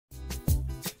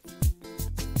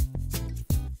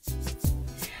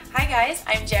Hi guys,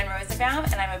 I'm Jen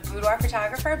Rozenbaum and I'm a boudoir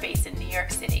photographer based in New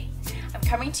York City. I'm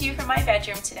coming to you from my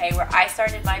bedroom today where I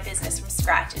started my business from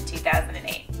scratch in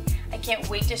 2008. I can't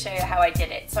wait to show you how I did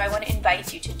it, so I want to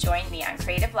invite you to join me on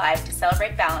CreativeLive to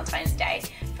celebrate Valentine's Day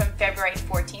from February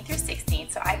 14th through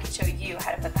 16th so I can show you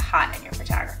how to put the hot in your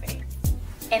photography.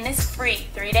 In this free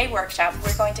 3-day workshop,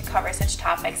 we're going to cover such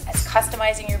topics as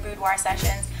customizing your boudoir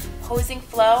sessions, posing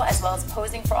flow, as well as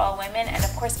posing for all women, and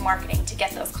of course marketing to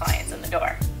get those clients in the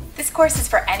door. This course is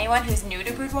for anyone who's new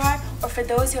to boudoir or for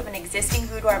those who have an existing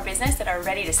boudoir business that are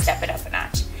ready to step it up a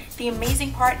notch. The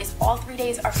amazing part is all 3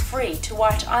 days are free to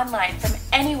watch online from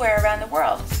anywhere around the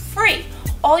world. Free!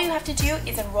 All you have to do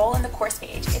is enroll in the course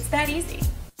page. It's that easy.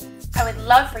 I would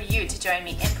love for you to join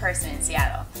me in person in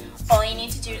Seattle. All you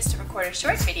need to do is to record a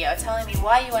short video telling me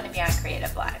why you want to be on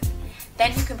CreativeLive.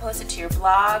 Then you can post it to your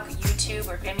blog, YouTube,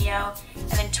 or Vimeo,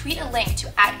 and then tweet a link to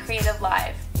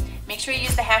 @CreativeLive. Make sure you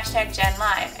use the hashtag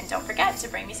 #GenLive, and don't forget to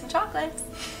bring me some chocolates.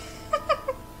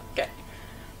 Good.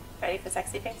 Ready for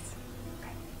sexy face?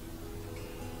 Okay.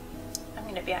 I'm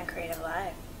going to be on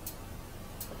CreativeLive.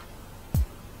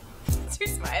 Too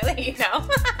smiley, you know?